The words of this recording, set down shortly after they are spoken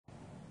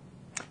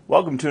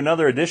Welcome to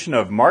another edition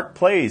of Mark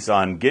Plays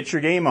on Get Your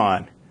Game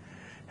On.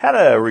 Had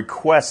a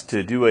request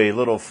to do a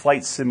little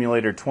Flight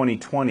Simulator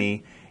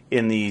 2020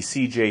 in the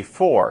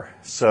CJ4,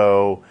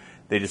 so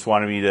they just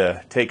wanted me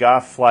to take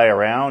off, fly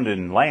around,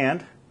 and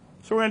land.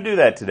 So we're going to do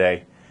that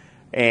today.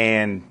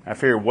 And I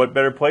figured what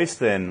better place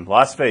than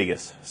Las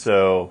Vegas.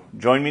 So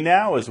join me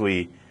now as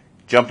we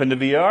jump into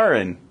VR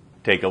and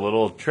take a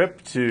little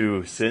trip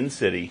to Sin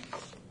City.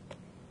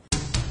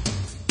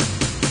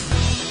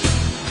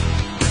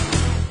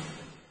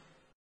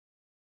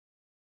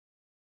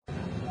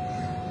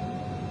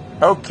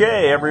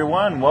 Okay,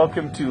 everyone,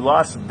 welcome to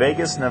Las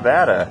Vegas,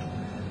 Nevada.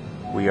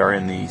 We are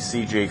in the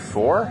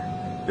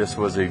CJ4. This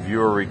was a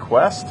viewer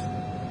request.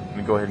 Let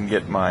me go ahead and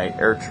get my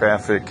air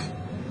traffic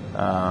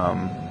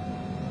comms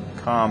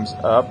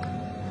up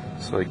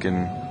so I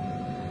can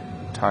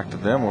talk to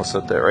them. We'll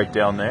set that right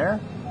down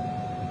there.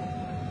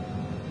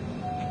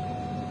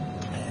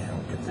 And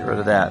we'll get rid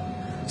of that.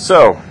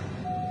 So,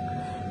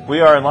 we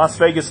are in Las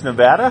Vegas,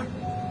 Nevada.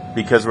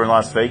 Because we're in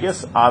Las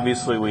Vegas,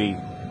 obviously we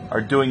are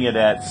doing it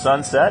at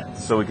sunset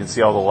so we can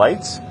see all the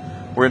lights.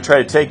 We're going to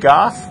try to take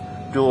off,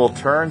 do a little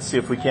turn, see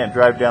if we can't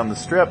drive down the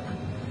strip,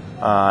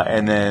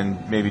 and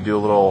then maybe do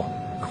a little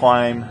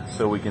climb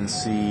so we can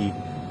see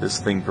this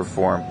thing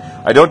perform.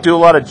 I don't do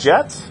a lot of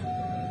jets.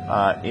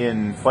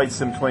 In Flight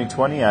Sim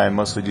 2020, I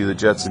mostly do the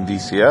jets in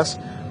DCS,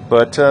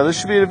 but this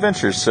should be an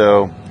adventure,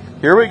 so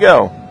here we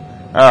go.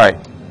 Alright,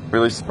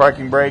 release the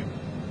parking brake,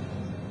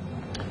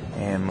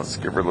 and let's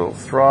give her a little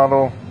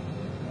throttle.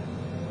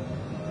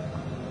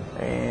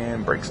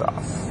 And brakes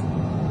off.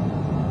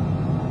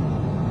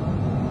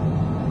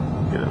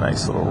 Get a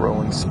nice little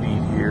rolling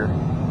speed here.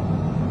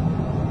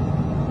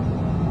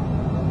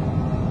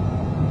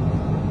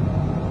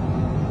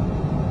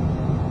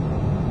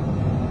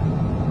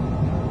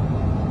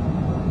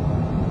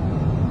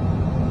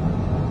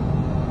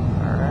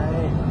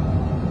 Alright.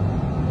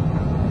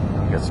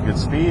 We got some good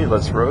speed.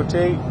 Let's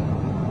rotate.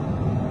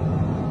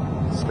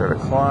 Start a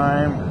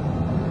climb.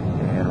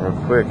 And real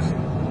quick,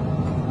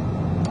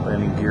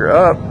 landing gear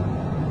up.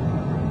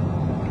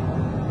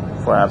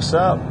 Flaps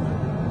up,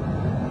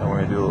 and we're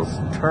going to do a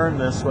little turn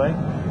this way.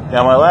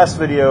 Now, my last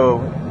video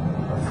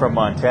from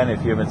Montana,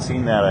 if you haven't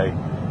seen that,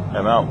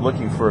 I'm out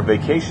looking for a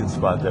vacation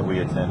spot that we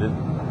attended.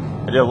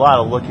 I did a lot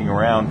of looking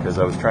around because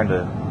I was trying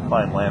to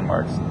find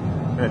landmarks.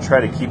 I'm going to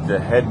try to keep the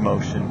head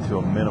motion to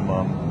a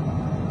minimum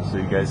so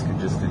you guys can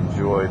just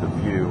enjoy the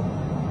view.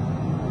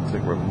 Looks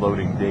like we're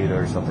loading data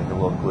or something a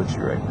little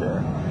glitchy right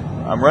there.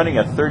 I'm running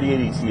a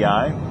 3080 Ti,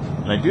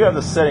 and I do have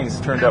the settings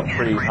turned up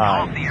pretty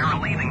high.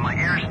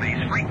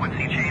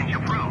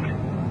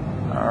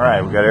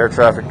 Alright, we got air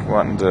traffic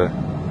wanting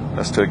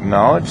us to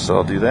acknowledge, so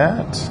I'll do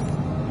that.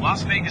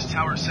 Las Vegas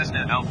Tower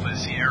Cessna Alpha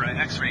Sierra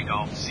X-Ray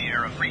Golf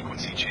Sierra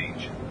frequency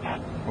change.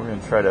 We're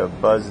going to try to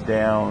buzz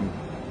down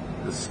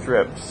the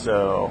strip,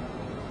 so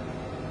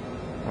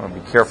I want to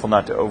be careful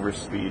not to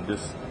overspeed.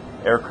 This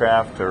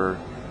aircraft or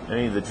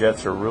any of the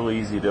jets are really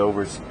easy to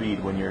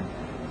overspeed when you're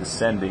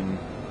descending.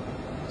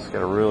 Just got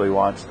to really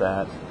watch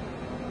that.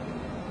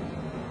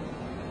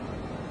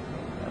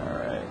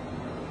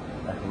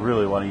 I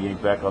really want to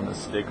yank back on the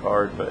stick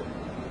hard, but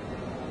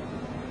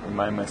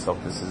remind myself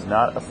this is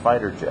not a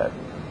fighter jet.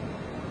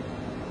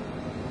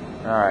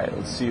 Alright,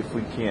 let's see if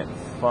we can't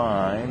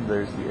find.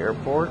 There's the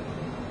airport.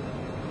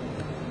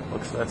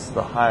 Looks that's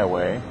the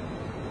highway.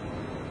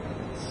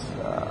 It's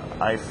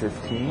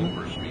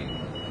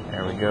I-15.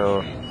 There we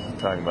go. I'm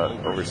talking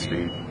about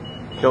overspeed.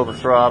 Kill the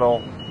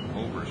throttle.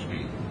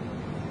 Overspeed.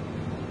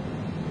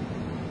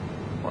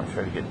 I want to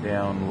try to get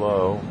down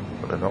low,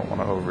 but I don't want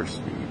to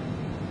overspeed.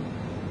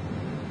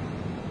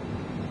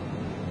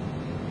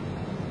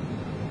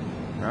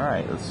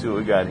 Alright, let's see what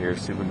we got here.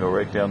 See if we can go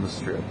right down the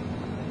strip.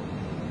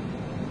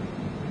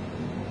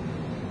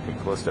 Get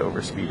close to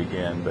overspeed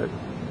again, but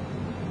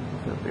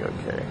it'll be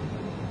okay.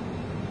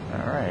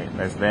 Alright,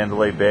 there's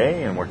Mandalay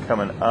Bay, and we're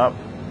coming up.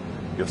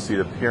 You'll see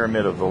the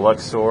pyramid of the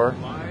Luxor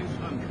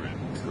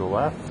to the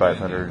left,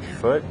 500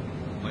 foot.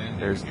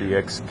 There's the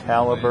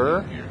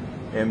Excalibur,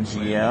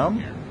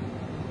 MGM.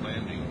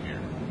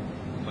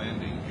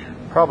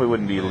 Probably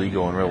wouldn't be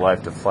illegal in real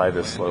life to fly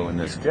this slow in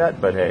this jet,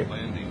 but hey.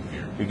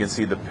 You can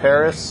see the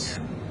Paris,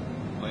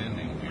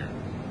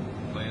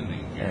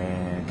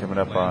 and coming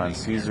up on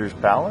Caesar's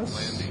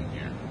Palace,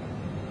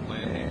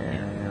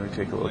 and we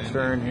take a little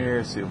turn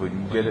here, see if we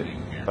can get it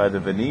by the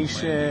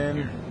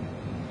Venetian.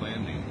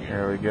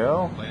 There we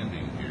go.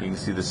 You can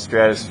see the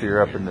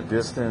stratosphere up in the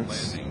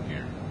distance.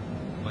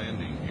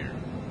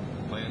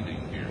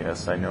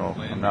 Yes, I know,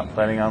 I'm not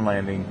planning on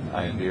landing.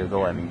 I hear the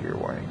landing gear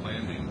warning.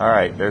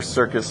 Alright, there's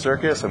Circus.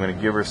 I'm going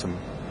to give her some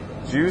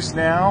juice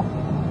now.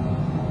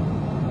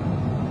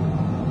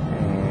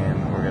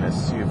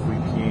 See if we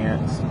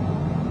can't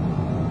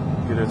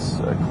get us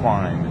a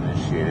climb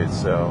initiated.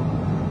 So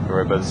go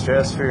right by the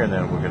stratosphere, and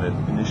then we're going to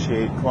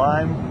initiate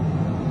climb.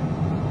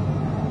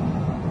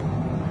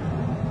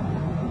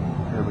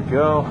 There we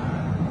go.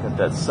 Got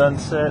that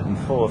sunset in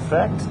full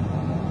effect.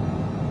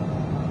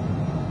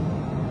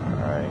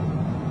 Alright,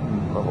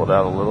 level it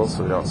out a little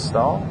so we don't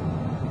stall.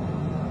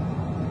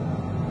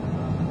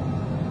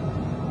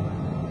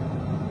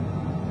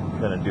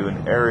 kind of do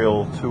an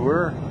aerial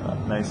tour,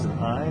 nice and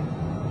high.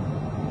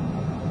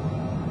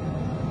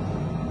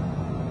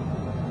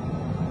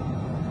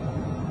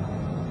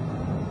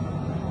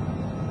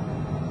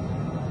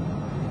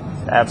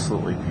 It's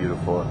absolutely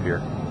beautiful up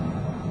here.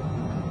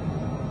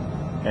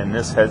 And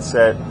this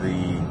headset,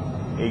 the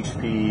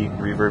HP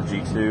Reverb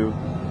G2,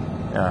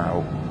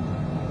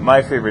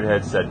 my favorite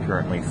headset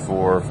currently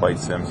for flight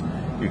sims.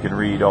 You can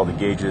read all the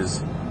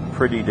gauges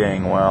pretty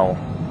dang well.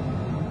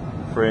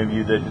 For any of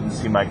you that didn't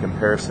see my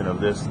comparison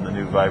of this and the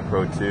new VIVE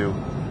Pro 2,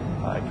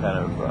 I kind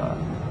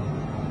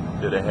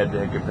of did a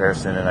head-to-head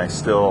comparison, and I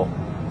still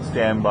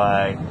stand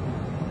by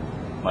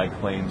my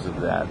claims of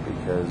that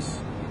because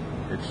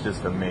it's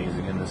just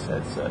amazing in this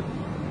headset.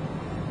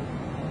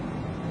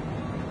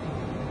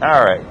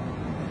 Alright,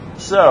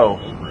 so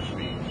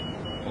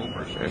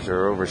there's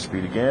our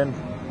overspeed again.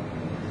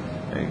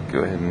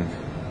 Go ahead and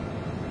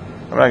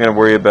I'm not going to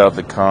worry about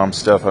the comm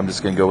stuff. I'm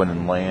just going to go in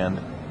and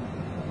land.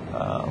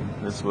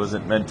 This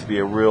wasn't meant to be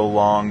a real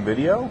long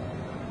video.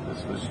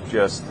 This was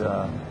just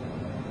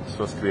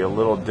supposed to be a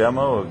little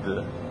demo of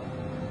the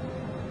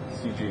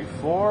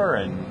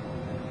CJ4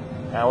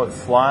 and how it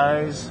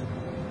flies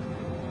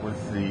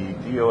with the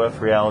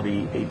DOF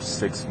Reality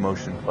H6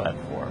 motion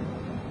platform.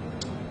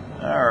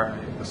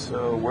 Alright,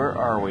 so where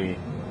are we?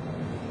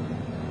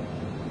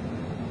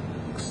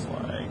 Looks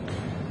like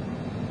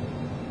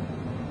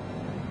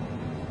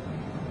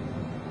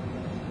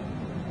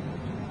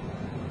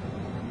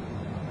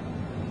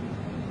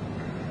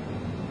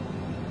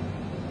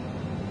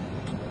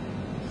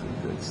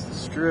that's the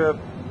strip.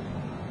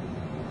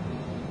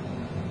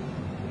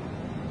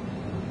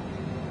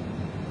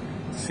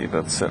 Let's see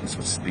about setting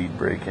some speed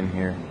brake in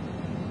here.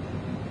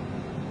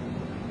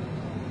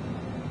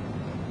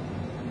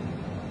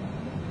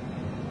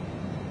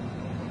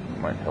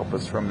 Might help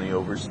us from the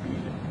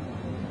overspeed.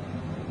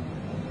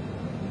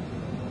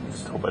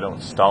 Just hope I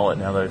don't stall it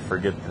now that I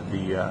forget that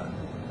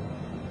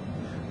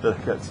that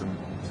I got some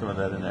of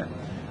that in there.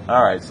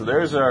 Alright, so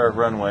there's our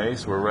runway,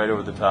 so we're right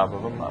over the top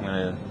of them. I'm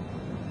gonna,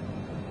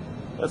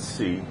 let's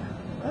see,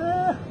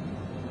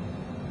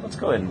 let's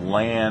go ahead and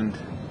land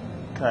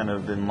kind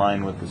of in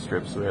line with the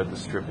strip so we have the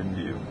strip in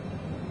view.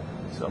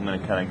 So I'm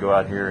gonna kind of go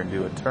out here and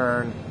do a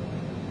turn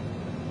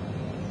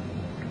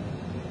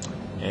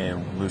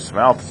and lose some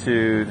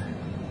altitude.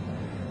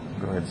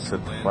 Go ahead and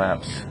set the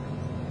flaps.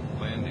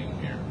 Landing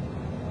here.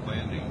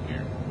 Landing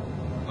here.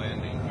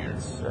 Landing here.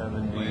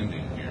 70.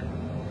 Landing here.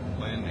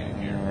 Landing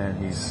here.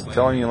 And he's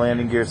telling you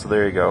landing gear, so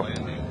there you go.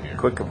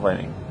 Quit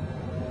complaining.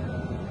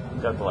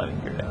 Got the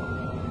landing gear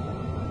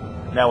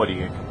now. Now what are you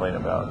going to complain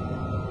about?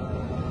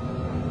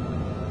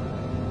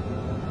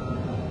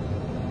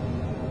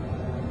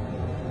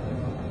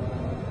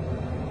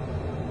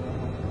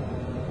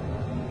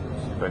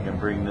 See if I can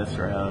bring this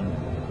around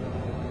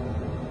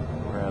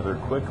rather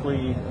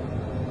quickly.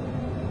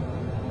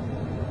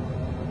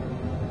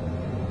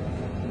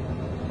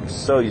 I'm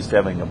so used to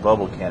having a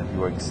bubble canopy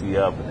where I can see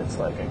up, and it's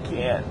like I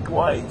can't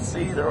quite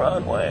see the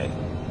runway.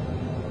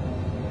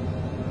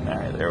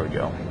 Alright, there we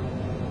go.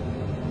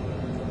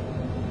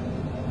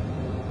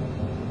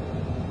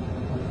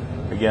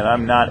 Again,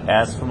 I'm not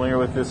as familiar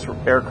with this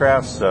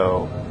aircraft,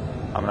 so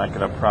I'm not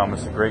going to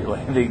promise a great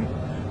landing.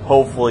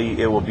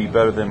 Hopefully it will be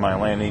better than my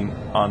landing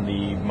on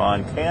the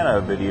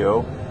Montana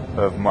video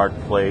of Mark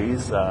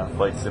Plays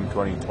Flight Sim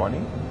 2020,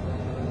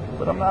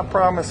 but I'm not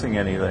promising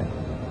anything.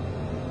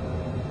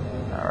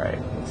 Alright,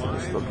 looks like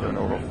we're still going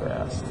a little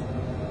fast.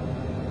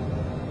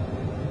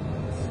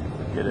 Let's see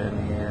if we get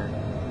in here.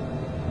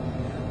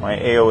 My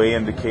AOA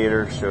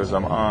indicator shows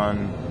I'm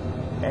on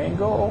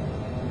angle.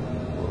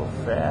 A little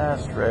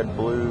fast, red,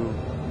 blue.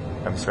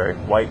 I'm sorry,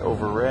 white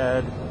over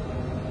red.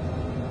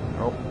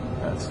 Nope,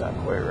 that's not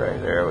quite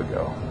right. There we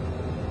go.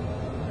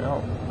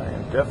 No, I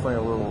am definitely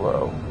a little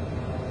low.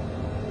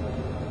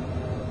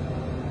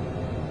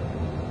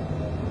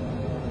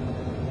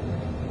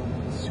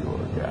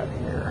 Got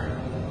here.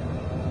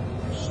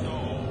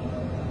 Stall.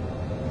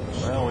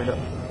 Well,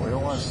 we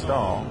don't want to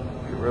stall.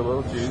 Get rid of a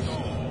little juice.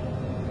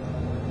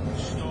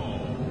 Stall.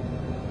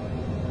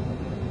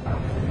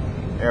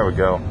 There we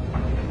go.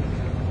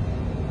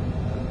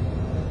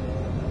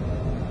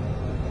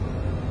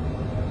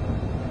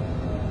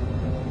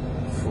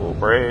 Full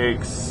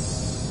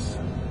brakes.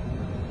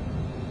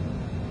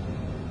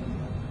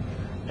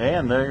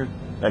 And there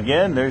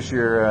again, there's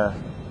your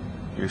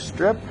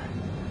strip.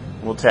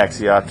 We'll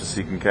taxi off just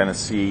so you can kind of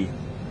see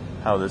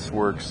how this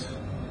works.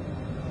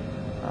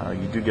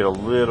 You do get a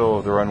little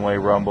of the runway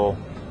rumble.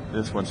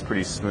 This one's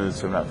pretty smooth,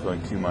 so I'm not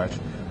feeling too much.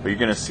 But you're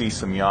going to see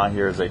some yaw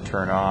here as I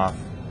turn off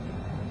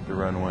the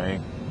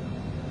runway.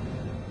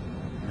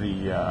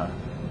 The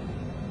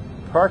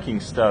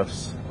parking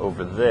stuff's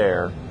over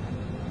there,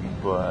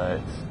 but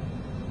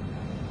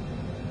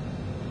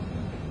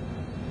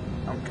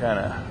I'm kind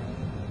of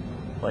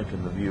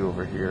liking the view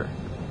over here.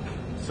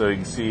 So you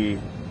can see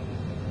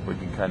we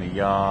can kind of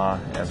yaw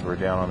as we're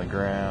down on the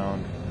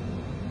ground.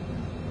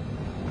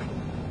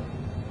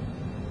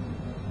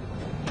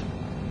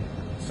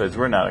 Besides,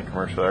 we're not a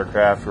commercial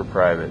aircraft, we're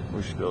private.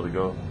 We should be able to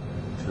go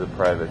to the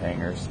private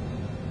hangars.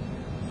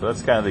 So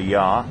that's kind of the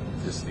yaw,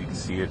 just so you can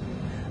see it.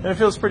 And it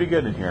feels pretty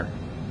good in here.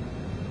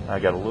 I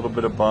got a little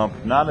bit of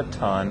bump, not a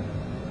ton.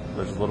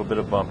 There's a little bit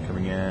of bump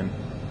coming in.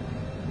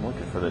 I'm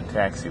looking for the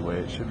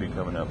taxiway. It should be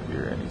coming up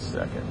here any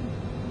second.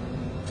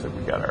 So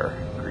we got our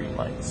green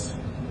lights.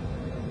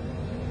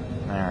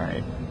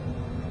 Alright.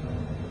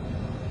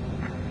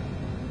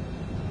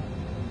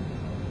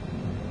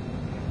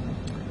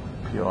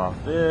 Peel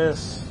off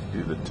this,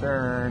 do the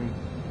turn.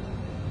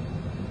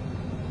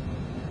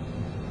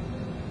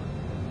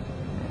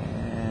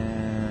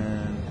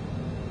 And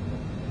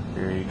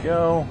there you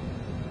go.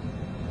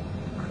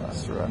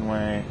 Across the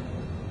runway.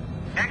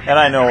 And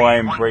I know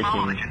I'm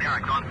breaking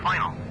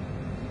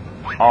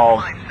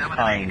all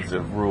kinds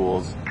of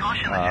rules,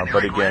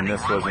 but again,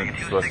 this wasn't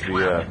supposed to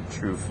be a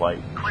true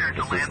flight.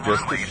 This was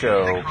just to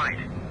show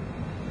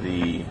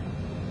the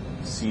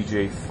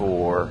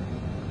CJ4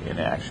 in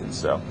action.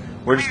 So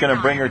we're just going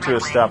to bring her to a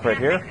stop right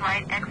here.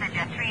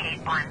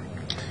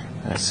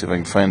 Let's see if I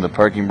can find the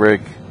parking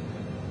brake.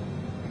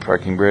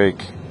 Parking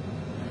brake.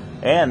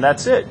 And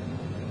that's it.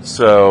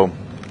 So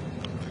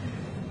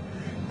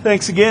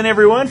thanks again,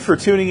 everyone, for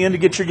tuning in to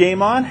get your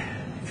game on.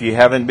 If you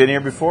haven't been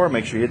here before,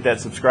 make sure you hit that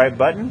subscribe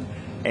button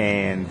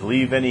and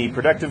leave any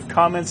productive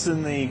comments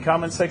in the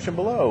comment section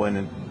below.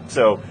 And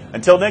so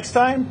until next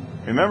time,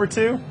 remember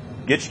to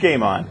get your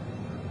game on.